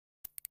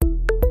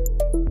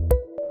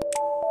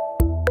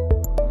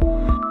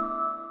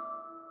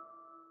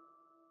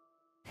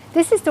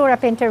This is Dora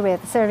Pinter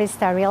with Service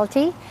Star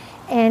Realty,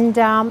 and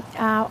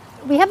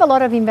we have a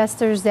lot of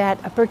investors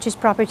that purchase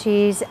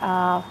properties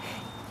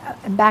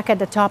back at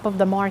the top of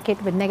the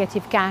market with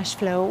negative cash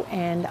flow,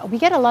 and we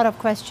get a lot of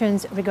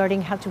questions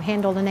regarding how to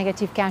handle the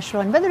negative cash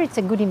flow and whether it's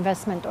a good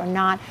investment or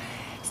not.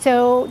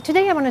 So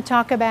today I want to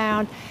talk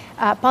about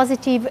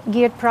positive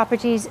geared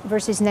properties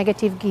versus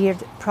negative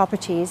geared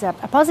properties. A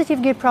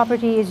positive geared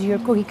property is your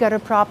cookie cutter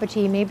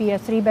property, maybe a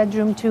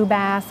 3-bedroom,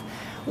 2-bath,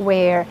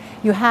 where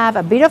you have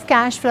a bit of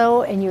cash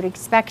flow and you're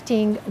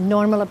expecting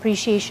normal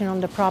appreciation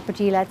on the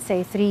property, let's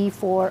say 3,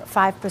 4,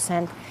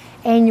 5%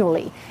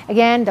 annually.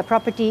 Again, the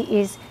property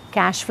is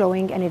cash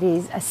flowing and it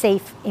is a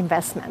safe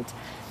investment.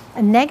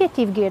 A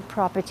negative geared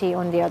property,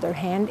 on the other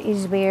hand,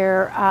 is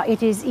where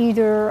it is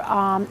either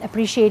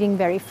appreciating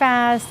very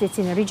fast, it's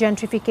in a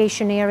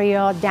regentrification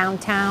area,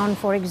 downtown,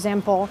 for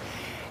example.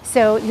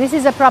 So this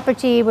is a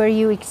property where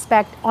you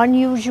expect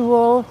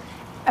unusual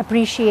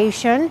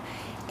appreciation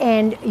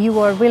and you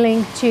are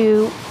willing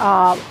to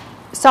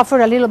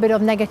suffer a little bit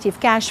of negative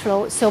cash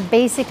flow. So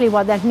basically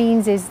what that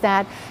means is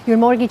that your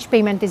mortgage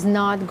payment is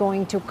not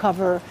going to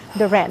cover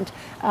the rent.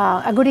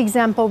 A good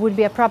example would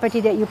be a property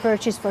that you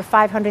purchased for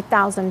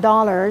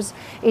 $500,000.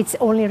 It's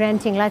only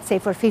renting, let's say,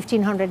 for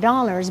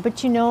 $1,500,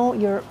 but you know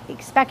you're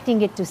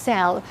expecting it to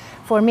sell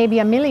for maybe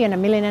 $1 million, $1.5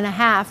 million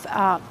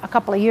a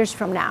couple of years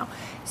from now.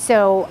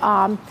 So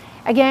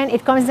again,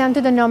 it comes down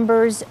to the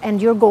numbers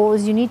and your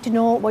goals. You need to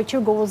know what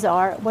your goals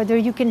are, whether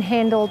you can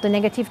handle the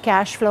negative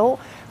cash flow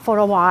for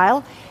a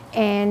while,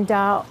 and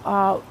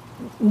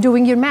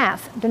doing your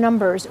math, the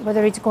numbers,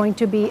 whether it's going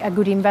to be a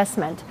good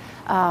investment.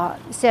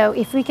 So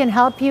if we can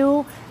help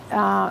you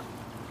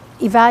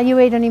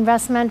evaluate an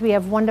investment, we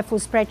have wonderful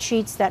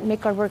spreadsheets that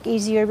make our work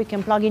easier. We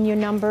can plug in your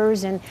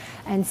numbers and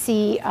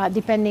see,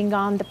 depending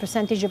on the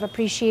percentage of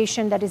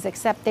appreciation that is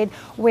accepted,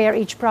 where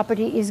each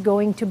property is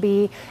going to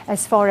be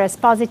as far as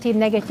positive,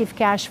 negative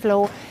cash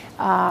flow,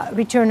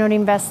 return on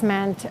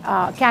investment,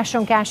 cash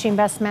on cash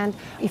investment,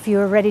 if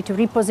you're ready to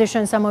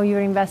reposition some of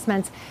your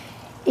investments.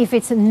 If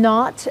it's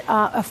not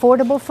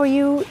affordable for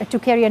you to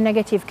carry a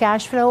negative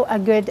cash flow, a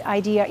good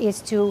idea is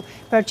to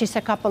purchase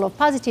a couple of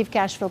positive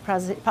cash flow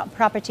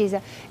properties,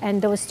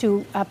 and those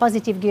two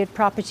positive geared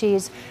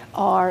properties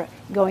are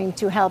going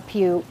to help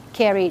you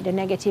carry the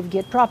negative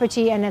geared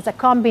property, and as a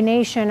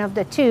combination of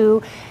the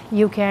two,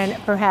 you can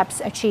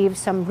perhaps achieve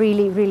some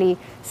really, really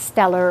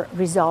stellar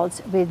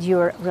results with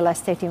your real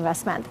estate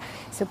investment.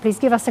 So please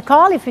give us a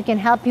call if we can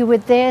help you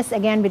with this.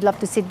 Again, we'd love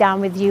to sit down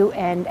with you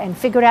and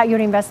figure out your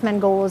investment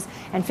goals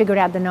and figure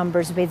out the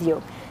numbers with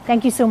you.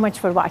 Thank you so much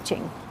for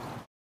watching.